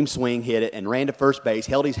 helped him swing, hit it, and ran to first base,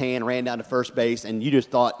 held his hand, ran down to first base, and you just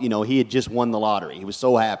thought, he had just won the lottery. He was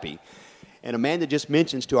so happy. And Amanda just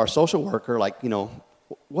mentions to our social worker,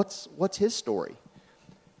 what's his story?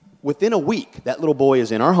 Within a week, that little boy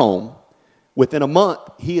is in our home. Within a month,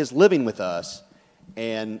 he is living with us,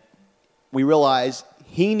 and we realized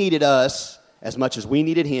he needed us as much as we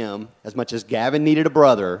needed him, as much as Gavin needed a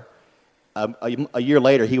brother. A year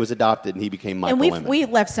later, he was adopted, and he became Michael Lemon. And we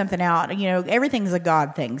left something out. Everything's a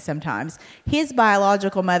God thing sometimes. His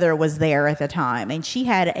biological mother was there at the time, and she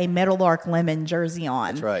had a Meadowlark Lemon jersey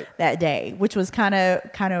on that day, which was kind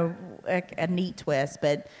of a neat twist.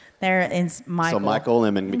 But there is Michael. So Michael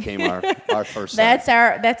Lemon became our first son.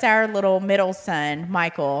 That's our little middle son,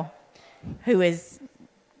 Michael, who is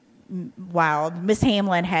wild. Miss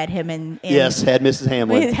Hamlin had him in yes, had Mrs.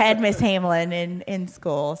 Hamlin. Had Miss Hamlin in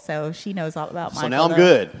school, so she knows all about Michael. So now I'm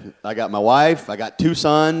good. I got my wife. I got 2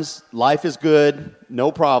 sons. Life is good. No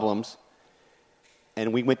problems.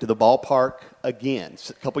 And we went to the ballpark again.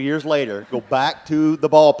 A couple years later, go back to the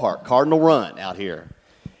ballpark, Cardinal Run out here.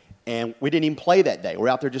 And we didn't even play that day. We're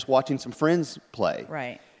out there just watching some friends play.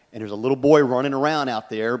 Right. And there's a little boy running around out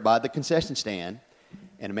there by the concession stand.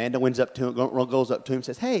 And Amanda goes up to him and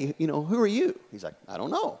says, hey, who are you? He's like, I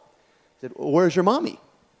don't know. I said, well, where's your mommy?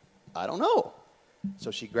 I don't know.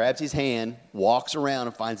 So she grabs his hand, walks around,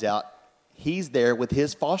 and finds out he's there with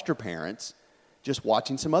his foster parents just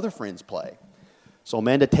watching some other friends play. So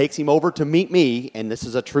Amanda takes him over to meet me, and this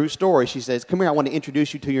is a true story. She says, come here, I want to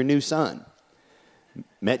introduce you to your new son.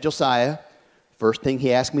 Met Josiah. First thing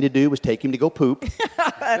he asked me to do was take him to go poop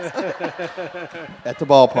at the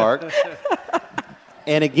ballpark.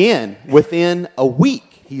 And again, within a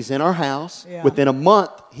week, he's in our house. Yeah. Within a month,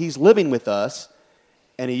 he's living with us.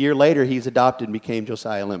 And a year later, he's adopted and became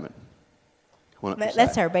Josiah Lemon.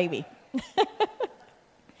 That's our baby.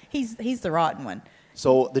 He's the rotten one.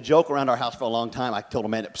 So the joke around our house for a long time, I told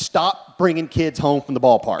Amanda, stop bringing kids home from the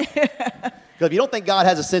ballpark. Because if you don't think God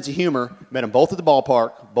has a sense of humor, met them both at the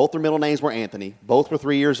ballpark. Both their middle names were Anthony. Both were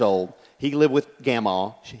 3 years old. He lived with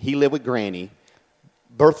Grandma. He lived with Granny.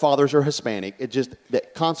 Birth fathers are Hispanic. It just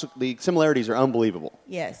the similarities are unbelievable.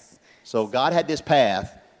 Yes. So God had this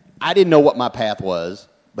path. I didn't know what my path was,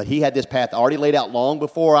 but He had this path already laid out long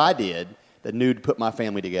before I did that knew to put my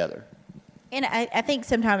family together. And I think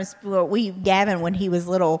sometimes Gavin, when he was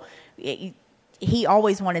little, he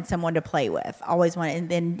always wanted someone to play with, and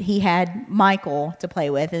then he had Michael to play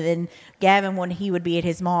with, and then Gavin, when he would be at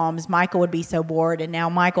his mom's, Michael would be so bored, and now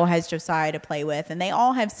Michael has Josiah to play with, and they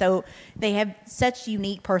have such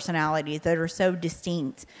unique personalities that are so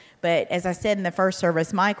distinct. But as I said in the first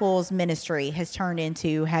service, Michael's ministry has turned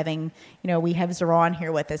into having, we have Zeron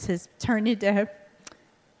here with us, has turned into,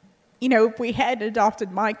 if we had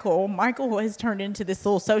adopted Michael has turned into this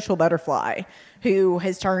little social butterfly who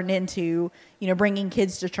has turned into, bringing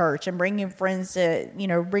kids to church and bringing friends to,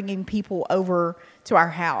 bringing people over to our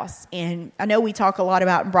house. And I know we talk a lot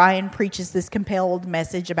about, Brian preaches this compelled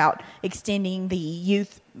message about extending the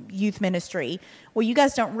youth ministry. Well, you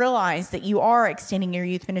guys don't realize that you are extending your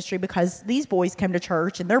youth ministry because these boys come to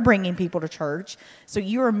church and they're bringing people to church. So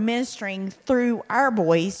you are ministering through our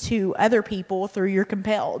boys to other people through your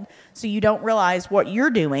compelled. So you don't realize what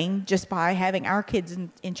you're doing just by having our kids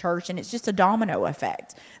in church. And it's just a domino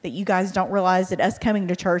effect that you guys don't realize that us coming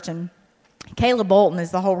to church, and Caleb Bolton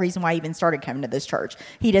is the whole reason why I even started coming to this church.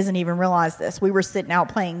 He doesn't even realize this. We were sitting out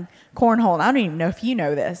playing cornhole, and I don't even know if you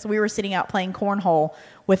know this. We were sitting out playing cornhole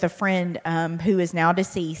with a friend who is now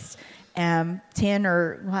deceased. 10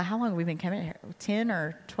 or, how long have we been coming here? 10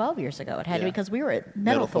 or 12 years ago. It had to be, because we were at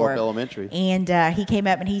Middlethorpe Elementary. And he came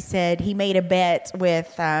up and he said he made a bet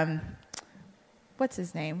with, what's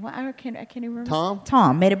his name? Well, I can't even remember. Tom?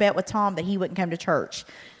 Tom made a bet with Tom that he wouldn't come to church.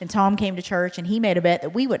 And Tom came to church, and he made a bet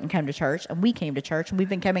that we wouldn't come to church, and we came to church, and we've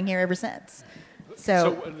been coming here ever since.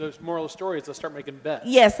 So the moral of the story is let's start making bets.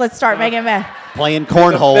 yes, let's start making bets. Playing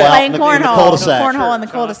cornhole out in the cul-de-sac. Cornhole in the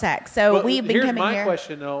cul-de-sac. So Well, we've been here's coming my here.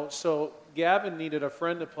 question, though. So Gavin needed a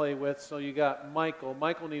friend to play with, so you got Michael.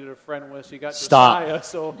 Michael needed a friend with, so you got Stop. Josiah.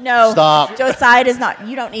 So No, Stop. Josiah does not.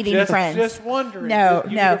 You don't need any friends. Just wondering. No,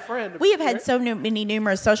 You no. need a friend. We have had so many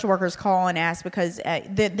numerous social workers call and ask because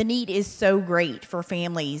the need is so great for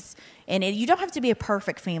families. And you don't have to be a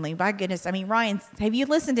perfect family. My goodness. I mean, Ryan, have you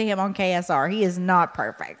listened to him on KSR? He is not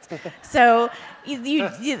perfect. So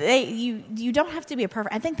you don't have to be a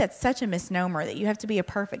perfect. I think that's such a misnomer that you have to be a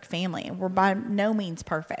perfect family. And we're by no means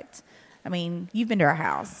perfect. I mean, you've been to our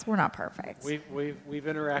house. We're not perfect. We've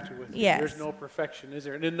interacted with you. Yes. There's no perfection, is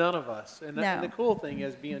there? And none of us. And, No. and the cool thing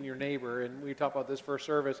is being your neighbor, and we talked about this first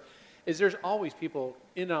service, is there's always people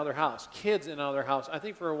in and out of their house, kids in and out of their house. I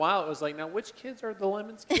think for a while it was like, now which kids are the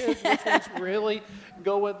Lemons kids? Which ones really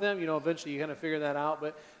go with them? You know, eventually you kind of figure that out.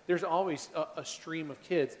 But there's always a stream of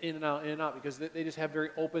kids in and out because they just have very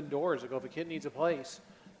open doors. They go, if a kid needs a place,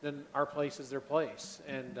 then our place is their place.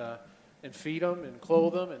 And feed them and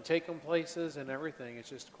clothe them and take them places and everything. It's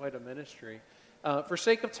just quite a ministry. For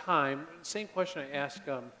sake of time, same question I asked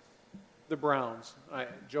the Browns. I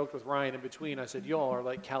joked with Ryan in between. I said, y'all are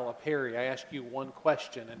like Calipari. I ask you one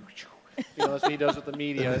question, and that's what he does with the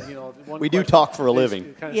media. We do talk for a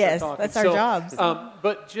living. Yes, that's our jobs.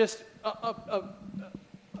 But just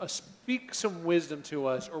speak some wisdom to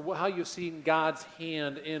us, or how you've seen God's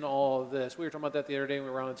hand in all of this. We were talking about that the other day when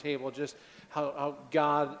we were around the table, just how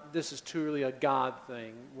God, this is truly a God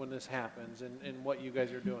thing when this happens, and what you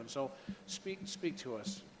guys are doing. So speak to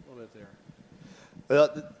us a little bit there.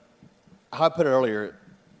 Well, how I put it earlier,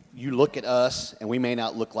 you look at us, and we may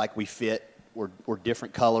not look like we fit. We're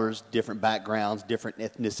different colors, different backgrounds, different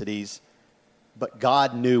ethnicities. But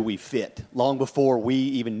God knew we fit. Long before we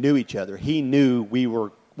even knew each other, He knew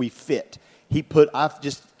we fit. I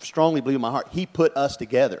just strongly believe in my heart, He put us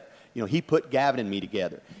together. He put Gavin and me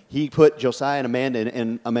together. He put Josiah and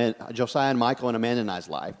Amanda, Josiah and Michael and Amanda and I's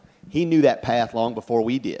life. He knew that path long before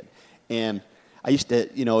we did. And I used to,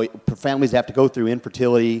 families have to go through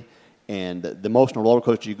infertility and the emotional roller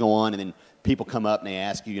coaster you go on, and then people come up and they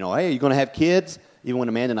ask you, hey, are you going to have kids? Even when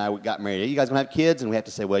Amanda and I got married, are you guys going to have kids? And we have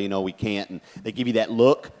to say, well, we can't. And they give you that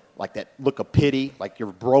look, like that look of pity, like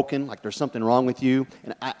you're broken, like there's something wrong with you.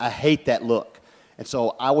 And I hate that look. And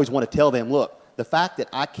so I always want to tell them, look, the fact that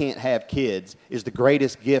I can't have kids is the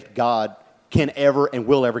greatest gift God can ever and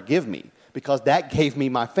will ever give me, because that gave me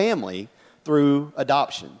my family through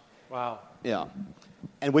adoption. Wow. Yeah.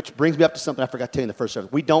 And which brings me up to something I forgot to tell you in the first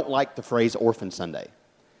service. We don't like the phrase Orphan Sunday.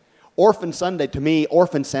 Orphan Sunday, to me,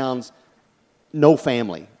 orphan sounds no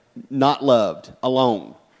family, not loved,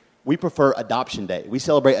 alone. We prefer Adoption Day. We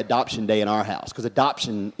celebrate Adoption Day in our house because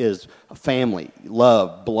adoption is a family,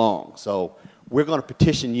 love, belong. So we're going to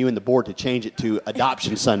petition you and the board to change it to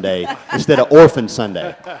Adoption Sunday instead of Orphan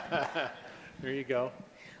Sunday. There you go.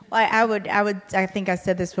 Well, I think I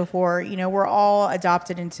said this before, we're all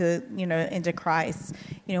adopted into Christ,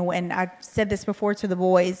 and I said this before to the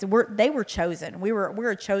boys, they were chosen.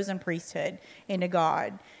 We're a chosen priesthood into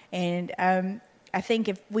God. And I think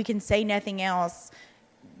if we can say nothing else,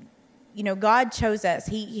 God chose us.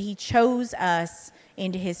 He chose us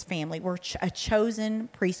into His family. We're a chosen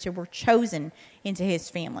priesthood. We're chosen into His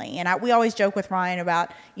family. And we always joke with Ryan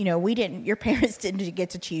about, your parents didn't get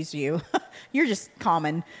to choose you. You're just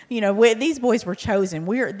common. These boys were chosen.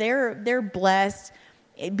 They're blessed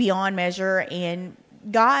beyond measure, and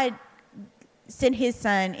God sent His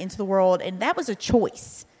Son into the world, and that was a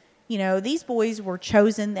choice. These boys were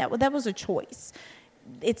chosen. That was a choice.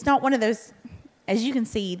 It's not one of those. As you can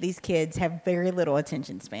see, these kids have very little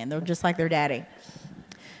attention span. They're just like their daddy.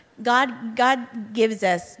 God gives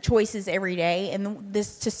us choices every day, and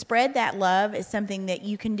this to spread that love is something that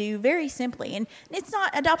you can do very simply. And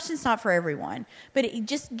adoption's not for everyone, but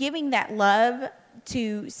just giving that love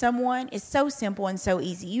to someone is so simple and so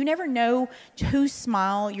easy. You never know whose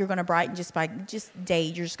smile you're going to brighten just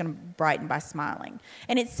days. You're just going to brighten by smiling,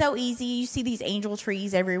 and it's so easy. You see these angel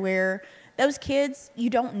trees everywhere. Those kids, you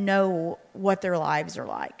don't know what their lives are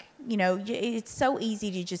like. It's so easy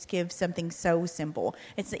to just give something so simple.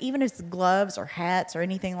 Even if it's gloves or hats or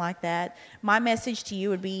anything like that. My message to you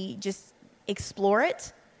would be just explore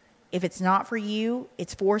it. If it's not for you,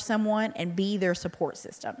 it's for someone, and be their support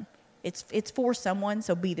system. It's for someone,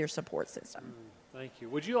 so be their support system. Thank you.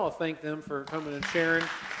 Would you all thank them for coming and sharing?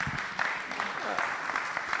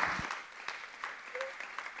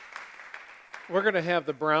 We're going to have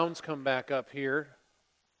the Browns come back up here.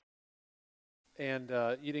 And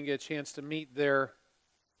you didn't get a chance to meet their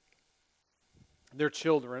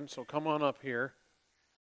children, so come on up here.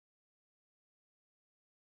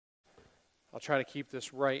 I'll try to keep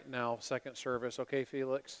this right now, second service. Okay,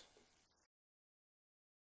 Felix?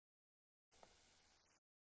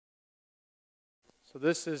 So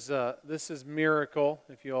this is Miracle,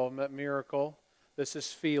 if you all met Miracle. This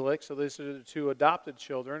is Felix. So these are the two adopted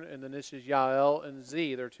children, and then this is Yael and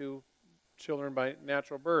Z. They're two children by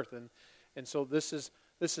natural birth, and so this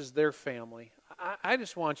is their family. I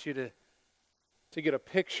just want you to get a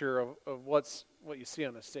picture of what you see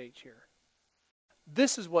on the stage here.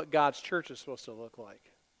 This is what God's church is supposed to look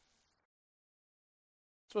like.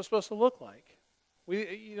 It's what it's supposed to look like.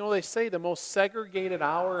 They say the most segregated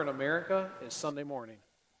hour in America is Sunday morning.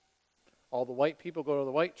 All the white people go to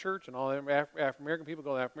the white church, and all the African-American people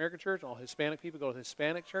go to the African-American church, and all Hispanic people go to the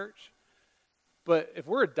Hispanic church. But if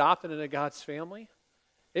we're adopted into God's family,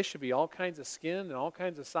 it should be all kinds of skin and all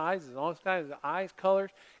kinds of sizes and all kinds of eyes,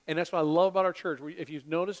 colors. And that's what I love about our church. If you've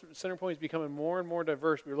noticed, Center Point is becoming more and more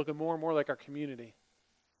diverse. We're looking more and more like our community.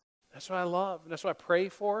 That's what I love. And that's what I pray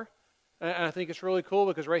for. And I think it's really cool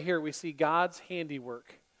because right here we see God's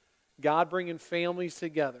handiwork. God bringing families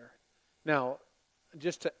together. Now,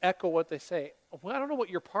 just to echo what they say, well, I don't know what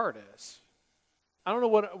your part is. I don't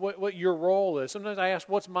know what your role is. Sometimes I ask,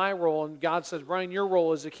 what's my role? And God says, Brian, your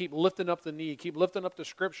role is to keep lifting up the need, keep lifting up the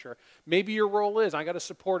Scripture. Maybe your role is, I got to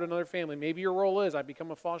support another family. Maybe your role is, I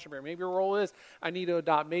become a foster parent. Maybe your role is, I need to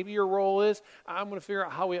adopt. Maybe your role is, I'm going to figure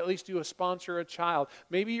out how we at least do a sponsor a child.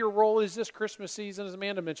 Maybe your role is this Christmas season, as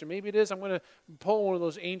Amanda mentioned. Maybe it is, I'm going to pull one of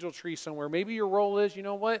those angel trees somewhere. Maybe your role is, you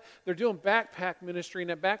know what? They're doing backpack ministry,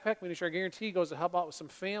 and that backpack ministry, I guarantee, goes to help out with some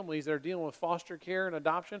families that are dealing with foster care and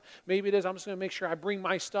adoption. Maybe it is, I'm just going to make sure I bring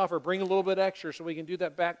my stuff or bring a little bit extra so we can do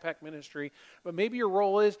that backpack ministry. But maybe your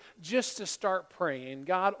role is just to start praying.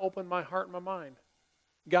 God, open my heart and my mind.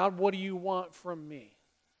 God, what do you want from me?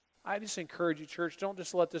 I just encourage you, church, don't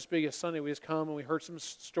just let this be a Sunday. We just come and we heard some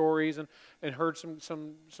stories and heard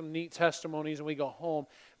some neat testimonies and we go home.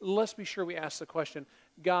 Let's be sure we ask the question,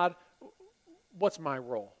 God, what's my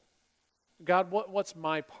role? God, what's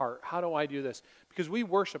my part? How do I do this? Because we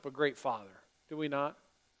worship a great Father, do we not?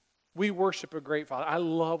 We worship a great Father. I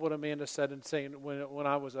love what Amanda said in saying when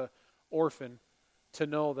I was an orphan, to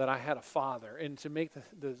know that I had a father and to make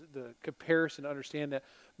the comparison, to understand that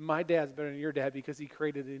my dad's better than your dad because he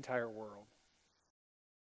created the entire world.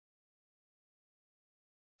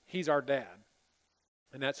 He's our dad,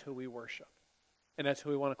 and that's who we worship. And that's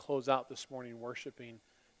who we want to close out this morning worshiping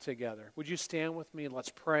together. Would you stand with me and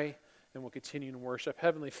let's pray and we'll continue to worship.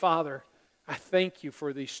 Heavenly Father, I thank you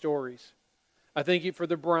for these stories. I thank you for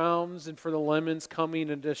the Browns and for the Lemons coming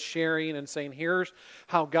and just sharing and saying, here's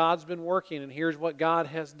how God's been working and here's what God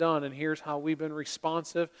has done and here's how we've been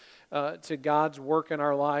responsive to God's work in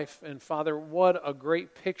our life. And Father, what a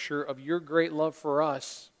great picture of your great love for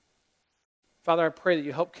us. Father, I pray that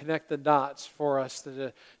you help connect the dots for us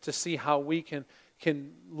to see how we can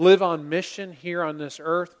live on mission here on this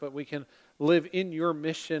earth, but we can live in your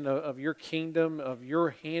mission of your kingdom, of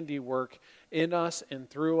your handiwork in us and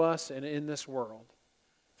through us and in this world.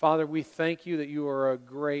 Father, we thank you that you are a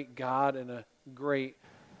great God and a great,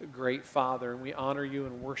 great Father. And we honor you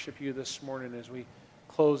and worship you this morning as we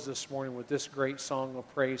close this morning with this great song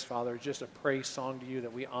of praise, Father. Just a praise song to you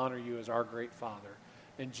that we honor you as our great Father.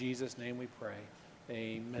 In Jesus' name we pray.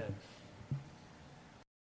 Amen.